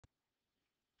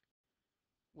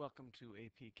Welcome to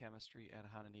AP Chemistry at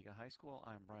Hananiga High School.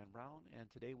 I'm Brian Brown, and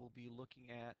today we'll be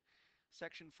looking at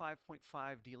Section 5.5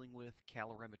 dealing with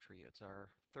calorimetry. It's our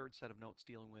third set of notes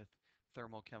dealing with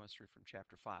thermochemistry from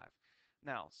Chapter 5.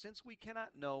 Now, since we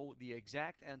cannot know the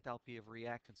exact enthalpy of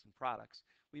reactants and products,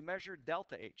 we measure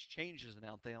delta H, changes in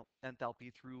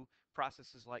enthalpy, through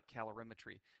processes like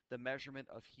calorimetry, the measurement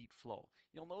of heat flow.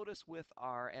 You'll notice with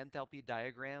our enthalpy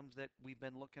diagrams that we've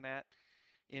been looking at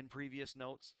in previous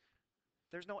notes,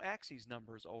 there's no axes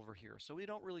numbers over here. So we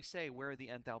don't really say where the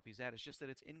enthalpy is at. It's just that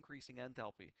it's increasing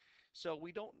enthalpy. So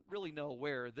we don't really know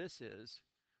where this is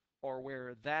or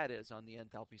where that is on the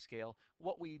enthalpy scale.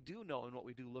 What we do know and what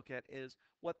we do look at is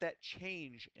what that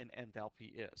change in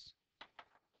enthalpy is.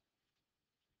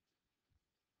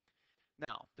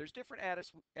 Now, there's different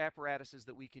apparatuses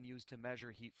that we can use to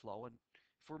measure heat flow. And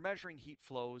if we're measuring heat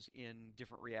flows in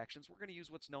different reactions, we're going to use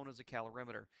what's known as a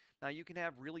calorimeter. Now, you can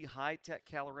have really high-tech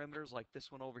calorimeters like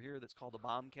this one over here that's called a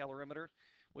bomb calorimeter,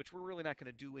 which we're really not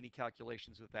going to do any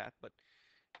calculations with that. But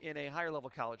in a higher level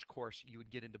college course, you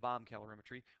would get into bomb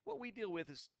calorimetry. What we deal with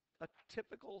is a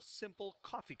typical simple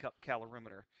coffee cup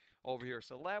calorimeter over here.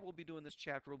 So the lab will be doing this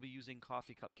chapter, will be using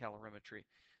coffee cup calorimetry.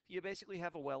 You basically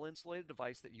have a well-insulated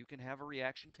device that you can have a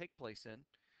reaction take place in,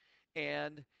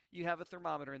 and you have a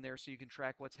thermometer in there so you can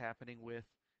track what's happening with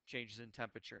changes in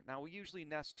temperature. Now, we usually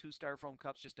nest two styrofoam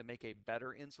cups just to make a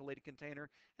better insulated container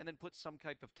and then put some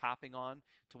type of topping on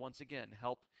to once again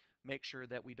help make sure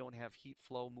that we don't have heat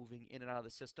flow moving in and out of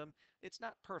the system. It's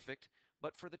not perfect,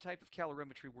 but for the type of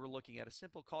calorimetry we're looking at, a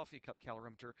simple coffee cup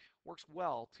calorimeter works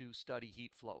well to study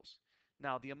heat flows.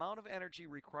 Now, the amount of energy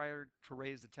required to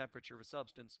raise the temperature of a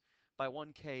substance by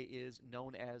 1K is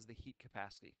known as the heat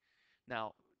capacity.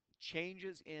 Now,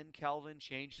 changes in Kelvin,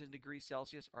 changes in degrees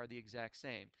Celsius are the exact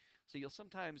same. So you'll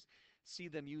sometimes see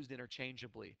them used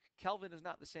interchangeably. Kelvin is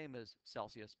not the same as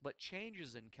Celsius, but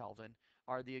changes in Kelvin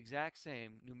are the exact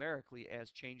same numerically as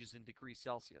changes in degrees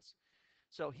Celsius.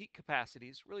 So heat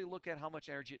capacities really look at how much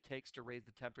energy it takes to raise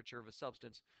the temperature of a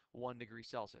substance 1 degree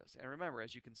Celsius. And remember,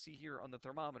 as you can see here on the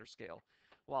thermometer scale,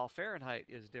 while Fahrenheit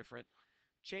is different,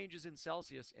 changes in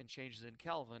Celsius and changes in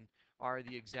Kelvin are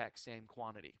the exact same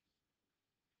quantity.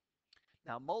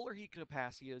 Now, molar heat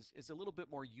capacity is a little bit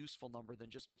more useful number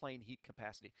than just plain heat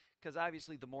capacity, because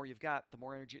obviously the more you've got, the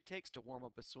more energy it takes to warm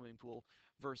up a swimming pool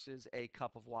versus a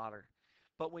cup of water.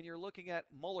 But when you're looking at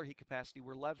molar heat capacity,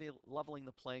 we're leveling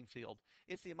the playing field.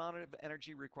 It's the amount of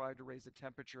energy required to raise the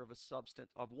temperature of a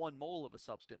substance, of 1 mole of a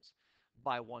substance,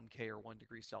 by 1K or 1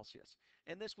 degree Celsius.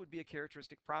 And this would be a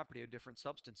characteristic property of different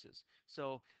substances.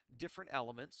 So different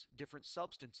elements, different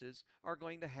substances are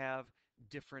going to have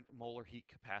different molar heat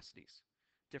capacities,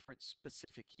 different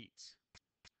specific heats,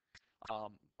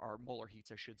 or molar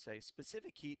heats, I should say.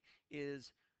 Specific heat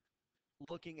is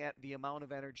looking at the amount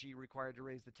of energy required to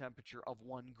raise the temperature of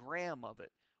 1 gram of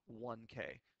it,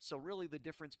 1K. So really the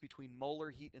difference between molar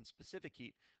heat and specific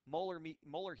heat, molar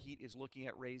heat is looking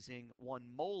at raising 1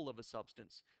 mole of a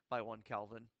substance by 1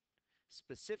 Kelvin.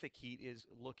 Specific heat is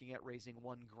looking at raising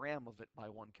 1 gram of it by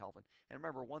 1 Kelvin. And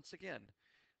remember, once again,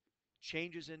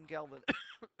 changes in Kelvin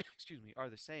excuse me, are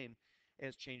the same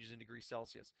as changes in degrees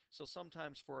Celsius. So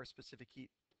sometimes for a specific heat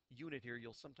unit here,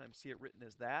 you'll sometimes see it written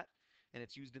as that, and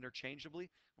it's used interchangeably.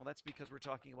 Well, that's because we're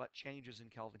talking about changes in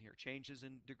Kelvin here. Changes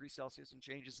in degrees Celsius and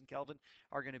changes in Kelvin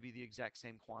are going to be the exact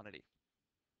same quantity.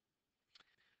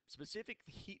 Specific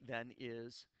heat then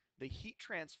is the heat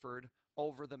transferred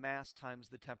over the mass times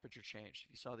the temperature change.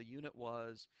 If you saw the unit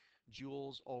was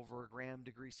joules over gram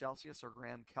degree Celsius or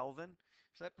gram Kelvin,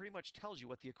 so that pretty much tells you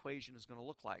what the equation is going to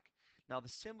look like. Now the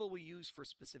symbol we use for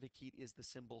specific heat is the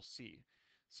symbol C.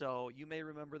 So you may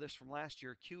remember this from last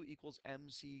year, Q equals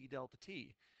mc delta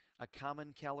T, a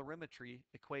common calorimetry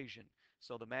equation.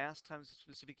 So the mass times the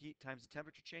specific heat times the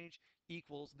temperature change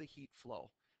equals the heat flow.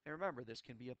 And remember, this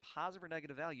can be a positive or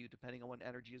negative value depending on when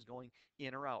energy is going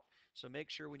in or out. So make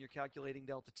sure when you're calculating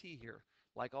delta T here,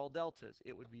 like all deltas,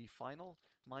 it would be final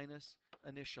minus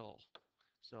initial.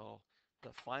 So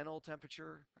the final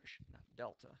temperature, not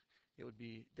delta, it would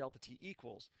be delta T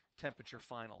equals temperature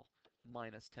final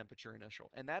minus temperature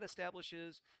initial. And that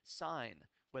establishes sign,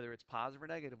 whether it's positive or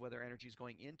negative, whether energy is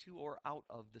going into or out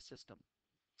of the system.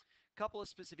 Couple of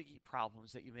specific heat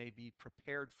problems that you may be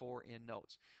prepared for in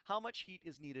notes. How much heat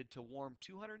is needed to warm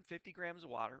 250 grams of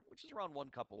water, which is around 1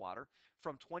 cup of water,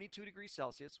 from 22 degrees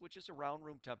Celsius, which is around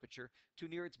room temperature, to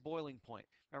near its boiling point?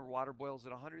 Remember, water boils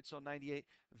at 100, so 98,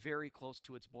 very close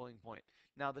to its boiling point.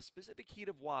 Now, the specific heat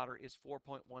of water is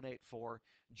 4.184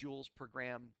 joules per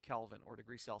gram Kelvin, or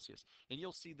degrees Celsius. And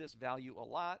you'll see this value a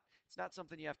lot. It's not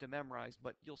something you have to memorize,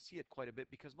 but you'll see it quite a bit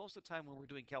because most of the time when we're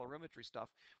doing calorimetry stuff,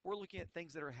 we're looking at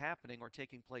things that are happening or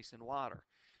taking place in water.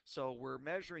 So we're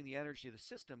measuring the energy of the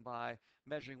system by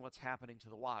measuring what's happening to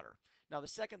the water. Now, the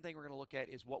second thing we're going to look at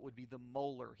is what would be the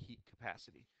molar heat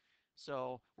capacity.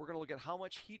 So we're going to look at how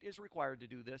much heat is required to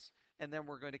do this, and then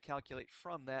we're going to calculate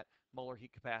from that molar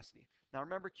heat capacity. Now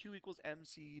remember, Q equals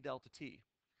mc delta T.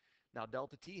 Now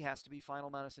delta T has to be final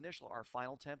minus initial. Our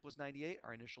final temp was 98,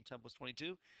 our initial temp was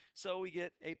 22, so we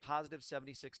get a positive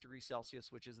 76 degrees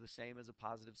Celsius, which is the same as a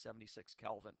positive 76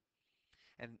 Kelvin.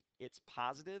 And it's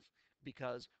positive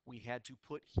because we had to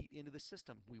put heat into the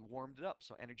system. We warmed it up,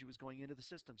 so energy was going into the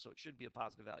system, so it should be a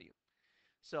positive value.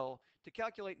 So to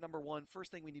calculate number one,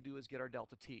 first thing we need to do is get our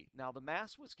delta T. Now the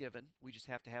mass was given, we just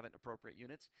have to have it in appropriate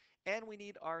units, and we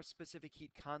need our specific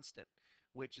heat constant,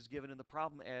 which is given in the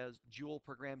problem as joule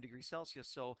per gram degree Celsius.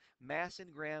 So mass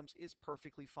in grams is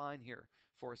perfectly fine here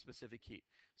for a specific heat.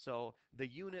 So the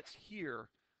units here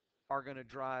are going to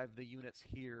drive the units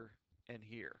here and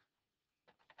here.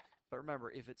 But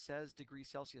remember, if it says degrees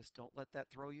Celsius, don't let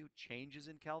that throw you. Changes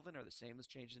in Kelvin are the same as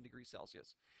changes in degrees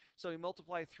Celsius. So we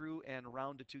multiply through and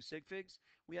round to 2 sig figs.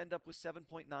 We end up with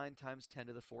 7.9 times 10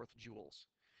 to the fourth joules.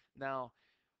 Now,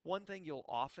 one thing you'll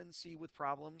often see with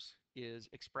problems is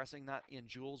expressing not in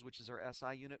joules, which is our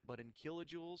SI unit, but in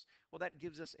kilojoules. Well, that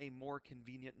gives us a more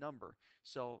convenient number.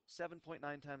 So 7.9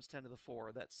 times 10 to the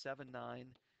 4, that's 7, 9,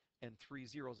 and 3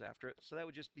 zeros after it. So that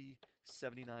would just be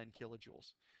 79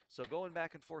 kilojoules. So going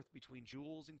back and forth between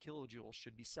joules and kilojoules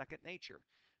should be second nature,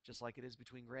 just like it is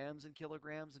between grams and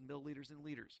kilograms and milliliters and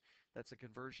liters. That's a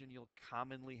conversion you'll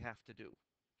commonly have to do.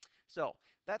 So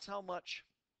that's how much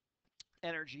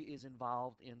energy is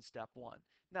involved in step one.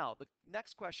 Now, the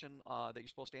next question that you're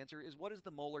supposed to answer is, what is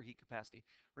the molar heat capacity?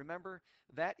 Remember,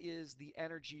 that is the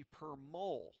energy per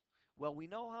mole. Well, we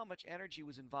know how much energy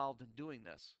was involved in doing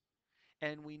this,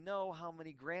 and we know how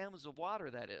many grams of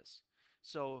water that is.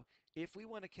 So if we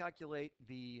want to calculate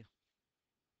the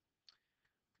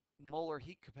molar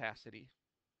heat capacity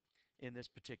in this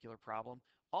particular problem,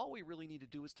 all we really need to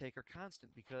do is take our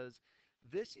constant, because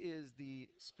this is the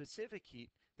specific heat.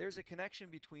 There's a connection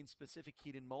between specific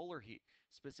heat and molar heat.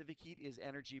 Specific heat is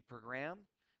energy per gram.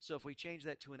 So if we change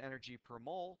that to an energy per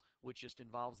mole, which just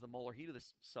involves the molar heat of the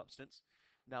substance.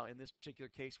 Now in this particular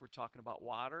case, we're talking about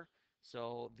water.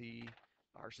 So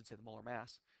or I should say the molar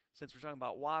mass. Since we're talking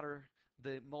about water,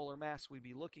 the molar mass we'd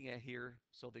be looking at here,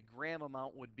 so the gram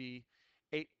amount would be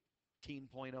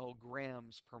 18.0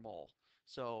 grams per mole.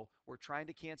 So we're trying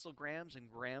to cancel grams, and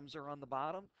grams are on the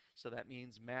bottom, so that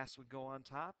means mass would go on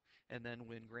top, and then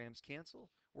when grams cancel,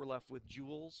 we're left with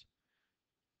joules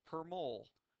per mole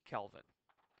Kelvin.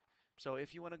 So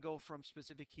if you want to go from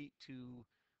specific heat to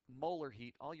molar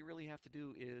heat, all you really have to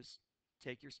do is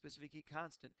take your specific heat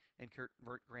constant and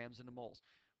convert grams into moles.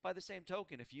 By the same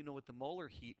token, if you know what the molar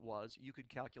heat was, you could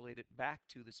calculate it back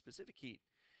to the specific heat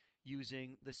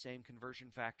using the same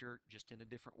conversion factor, just in a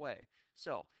different way.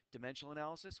 So dimensional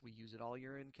analysis, we use it all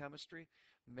year in chemistry.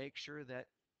 Make sure that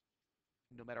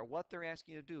no matter what they're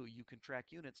asking you to do, you can track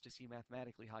units to see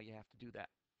mathematically how you have to do that.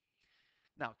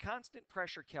 Now, constant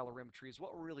pressure calorimetry is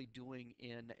what we're really doing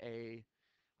in a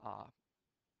uh,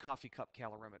 coffee cup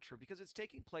calorimeter, because it's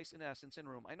taking place in essence in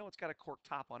room. I know it's got a cork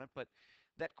top on it, but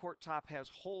that cork top has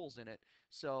holes in it,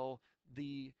 so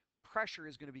the pressure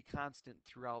is going to be constant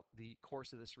throughout the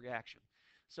course of this reaction.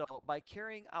 So by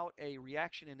carrying out a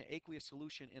reaction in an aqueous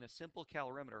solution in a simple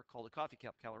calorimeter called a coffee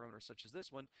cup calorimeter such as this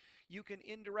one, you can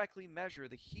indirectly measure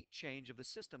the heat change of the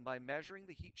system by measuring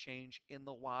the heat change in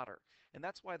the water. And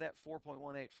that's why that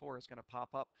 4.184 is going to pop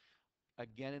up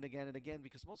again and again and again,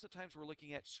 because most of the times we're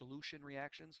looking at solution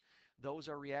reactions. Those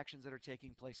are reactions that are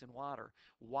taking place in water.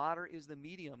 Water is the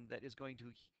medium that is going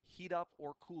to heat up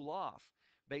or cool off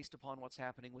based upon what's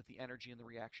happening with the energy in the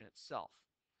reaction itself.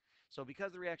 So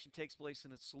because the reaction takes place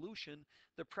in a solution,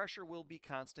 the pressure will be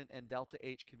constant, and delta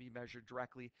H can be measured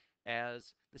directly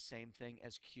as the same thing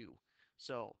as Q.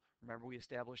 So remember, we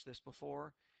established this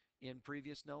before in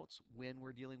previous notes. When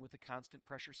we're dealing with a constant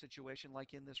pressure situation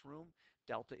like in this room,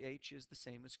 delta H is the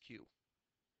same as Q.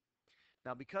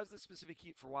 Now, because the specific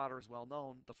heat for water is well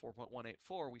known, the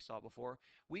 4.184 we saw before,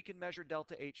 we can measure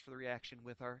delta H for the reaction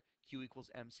with our Q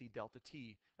equals mc delta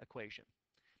T equation.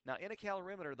 Now, in a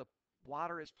calorimeter, the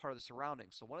water is part of the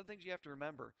surroundings. So one of the things you have to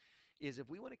remember is, if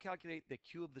we want to calculate the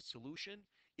Q of the solution,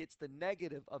 it's the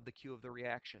negative of the Q of the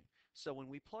reaction. So when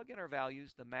we plug in our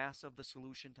values, the mass of the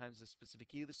solution times the specific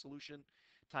heat of the solution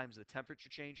times the temperature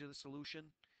change of the solution.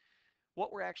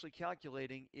 What we're actually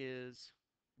calculating is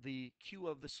the Q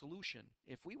of the solution.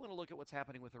 If we want to look at what's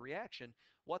happening with a reaction,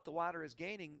 what the water is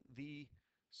gaining,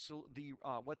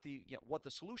 what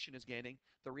the solution is gaining,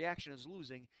 the reaction is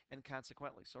losing, and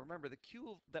consequently. So remember, the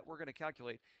Q that we're going to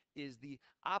calculate is the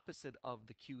opposite of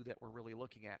the Q that we're really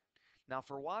looking at. Now,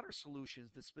 for water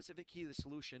solutions, the specific key of the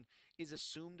solution is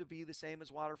assumed to be the same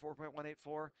as water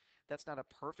 4.184. That's not a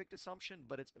perfect assumption,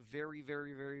 but it's very,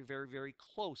 very, very, very, very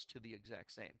close to the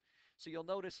exact same. So you'll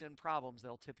notice in problems,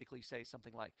 they'll typically say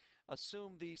something like,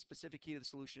 assume the specific key to the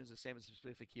solution is the same as the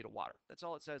specific key to water. That's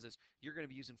all it says is you're going to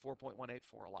be using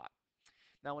 4.184 a lot.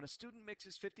 Now, when a student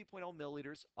mixes 50.0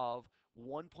 milliliters of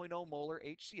 1.0 molar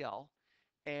HCl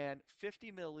and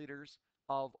 50 milliliters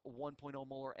of 1.0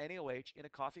 molar NaOH in a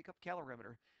coffee cup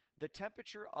calorimeter, the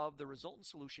temperature of the resultant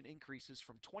solution increases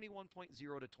from 21.0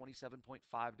 to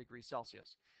 27.5 degrees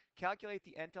Celsius. Calculate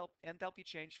the enthalpy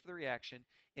change for the reaction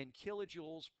in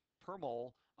kilojoules per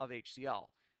mole of HCl.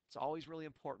 It's always really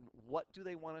important. What do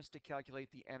they want us to calculate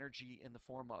the energy in the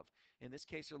form of? In this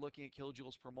case, they're looking at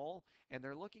kilojoules per mole, and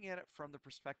they're looking at it from the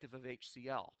perspective of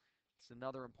HCl. It's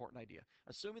another important idea.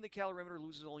 Assuming the calorimeter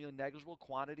loses only a negligible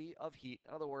quantity of heat,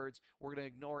 in other words, we're going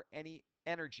to ignore any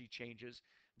energy changes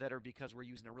that are because we're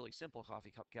using a really simple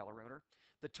coffee cup calorimeter,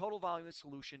 the total volume of the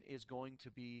solution is going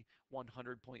to be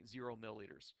 100.0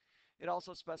 milliliters. It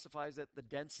also specifies that the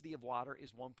density of water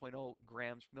is 1.0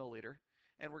 grams per milliliter.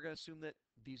 And we're going to assume that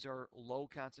these are low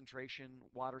concentration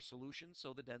water solutions,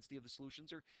 so the density of the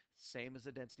solutions are same as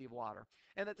the density of water.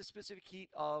 And that the specific heat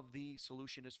of the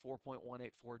solution is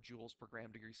 4.184 joules per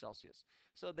gram degree Celsius.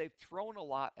 So they've thrown a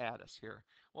lot at us here.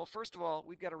 Well, first of all,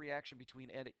 we've got a reaction between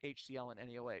HCl and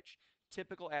NaOH.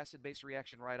 Typical acid-base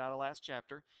reaction right out of last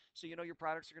chapter. So you know your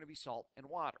products are going to be salt and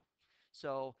water.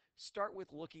 So start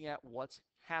with looking at what's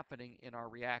happening in our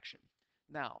reaction.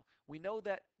 Now, we know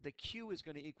that the Q is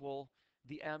going to equal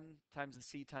the M times the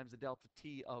C times the delta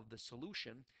T of the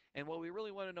solution. And what we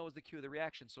really want to know is the Q of the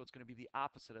reaction, so it's going to be the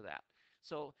opposite of that.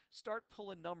 So start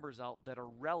pulling numbers out that are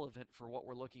relevant for what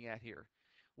we're looking at here.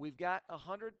 We've got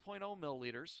 100.0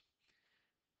 milliliters,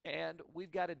 and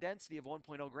we've got a density of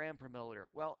 1.0 gram per milliliter.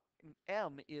 Well,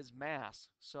 M is mass,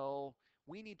 so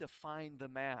we need to find the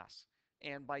mass.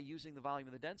 And by using the volume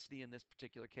of the density in this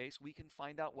particular case, we can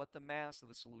find out what the mass of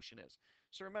the solution is.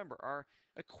 So remember, our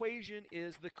equation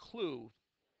is the clue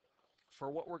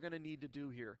for what we're going to need to do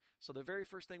here. So the very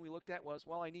first thing we looked at was,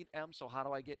 well, I need M, so how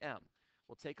do I get M?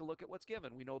 We'll take a look at what's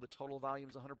given. We know the total volume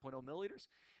is 100.0 milliliters,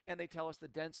 and they tell us the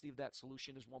density of that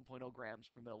solution is 1.0 grams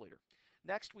per milliliter.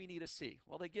 Next, we need a C.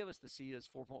 Well, they give us the C as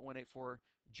 4.184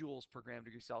 joules per gram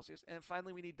degree Celsius. And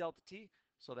finally, we need delta T.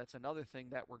 So that's another thing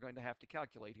that we're going to have to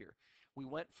calculate here. We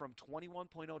went from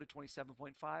 21.0 to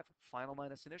 27.5, final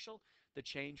minus initial. The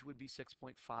change would be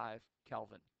 6.5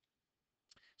 Kelvin.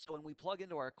 So when we plug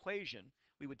into our equation,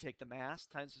 we would take the mass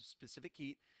times the specific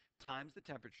heat times the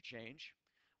temperature change,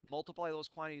 multiply those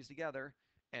quantities together,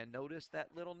 and notice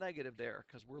that little negative there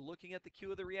because we're looking at the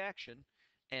Q of the reaction,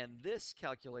 and this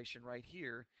calculation right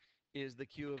here is the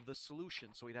Q of the solution,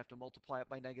 so we'd have to multiply it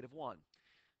by -1.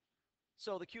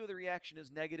 So the Q of the reaction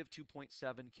is negative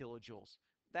 2.7 kilojoules.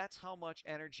 That's how much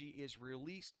energy is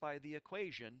released by the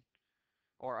equation,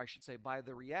 or I should say by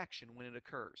the reaction when it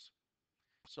occurs.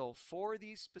 So for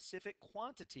these specific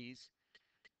quantities,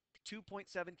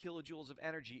 2.7 kilojoules of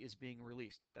energy is being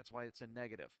released. That's why it's a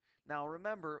negative. Now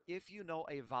remember, if you know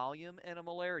a volume and a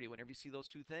molarity, whenever you see those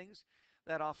two things,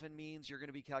 that often means you're going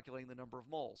to be calculating the number of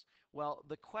moles. Well,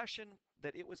 the question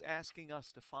that it was asking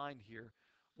us to find here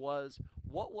was,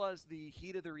 what was the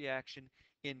heat of the reaction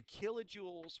in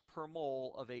kilojoules per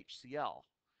mole of HCl?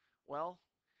 Well,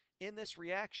 in this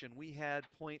reaction, we had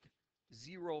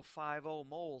 0.050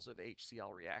 moles of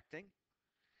HCl reacting.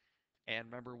 And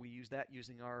remember, we used that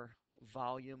using our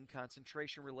volume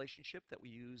concentration relationship that we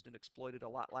used and exploited a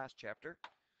lot last chapter.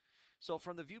 So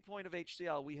from the viewpoint of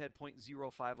HCl, we had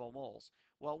 0.050 moles.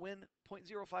 Well, when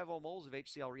 0.050 moles of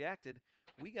HCl reacted,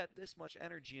 we got this much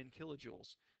energy in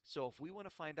kilojoules. So if we want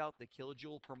to find out the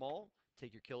kilojoule per mole,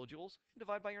 take your kilojoules and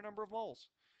divide by your number of moles.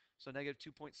 So negative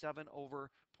 2.7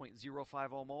 over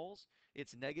 0.050 moles,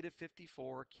 it's negative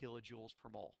 54 kilojoules per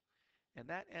mole. And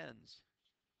that ends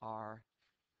our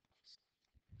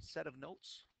set of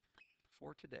notes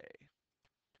for today.